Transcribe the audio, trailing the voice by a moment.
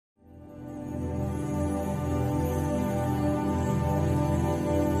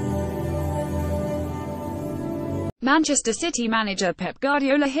Manchester City manager Pep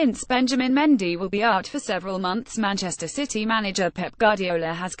Guardiola hints Benjamin Mendy will be out for several months. Manchester City manager Pep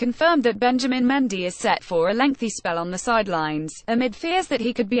Guardiola has confirmed that Benjamin Mendy is set for a lengthy spell on the sidelines, amid fears that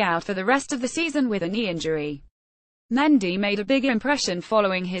he could be out for the rest of the season with a knee injury. Mendy made a big impression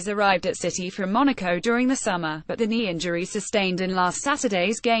following his arrival at City from Monaco during the summer, but the knee injury sustained in last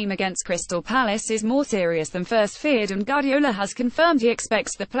Saturday's game against Crystal Palace is more serious than first feared, and Guardiola has confirmed he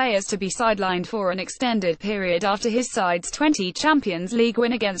expects the players to be sidelined for an extended period after his side's 20 Champions League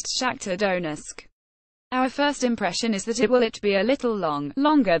win against Shakhtar Donetsk. Our first impression is that it will be a little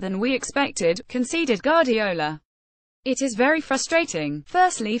longer than we expected, conceded Guardiola. It is very frustrating.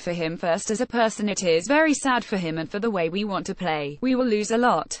 Firstly for him, first as a person it is very sad for him and for the way we want to play. We will lose a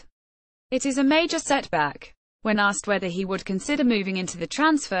lot. It is a major setback. When asked whether he would consider moving into the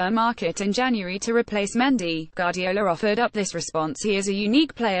transfer market in January to replace Mendy, Guardiola offered up this response: he is a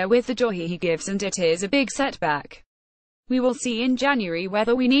unique player with the joy he gives, and it is a big setback. We will see in January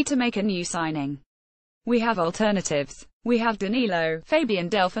whether we need to make a new signing. We have alternatives. We have Danilo, Fabian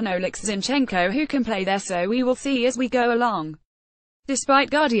Delph and Oleksiy Zinchenko who can play there, so we will see as we go along. Despite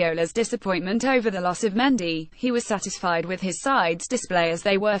Guardiola's disappointment over the loss of Mendy, he was satisfied with his side's display as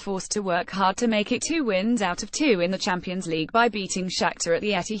they were forced to work hard to make it 2 wins out of 2 in the Champions League by beating Shakhtar at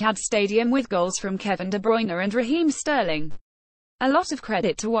the Etihad Stadium with goals from Kevin De Bruyne and Raheem Sterling. A lot of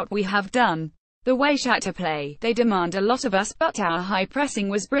credit to what we have done. The way Shakhtar play, they demand a lot of us, but our high pressing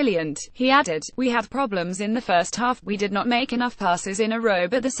was brilliant, he added. We had problems in the first half, we did not make enough passes in a row,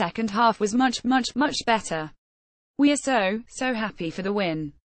 but the second half was much better. We are so happy for the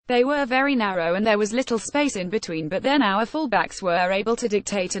win. They were very narrow and there was little space in between, but then our fullbacks were able to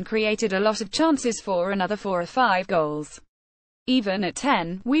dictate and created a lot of chances for another 4 or 5 goals. Even at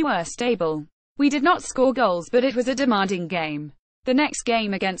 10, we were stable. We did not score goals, but it was a demanding game. The next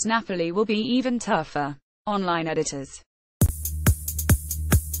game against Napoli will be even tougher. Online editors.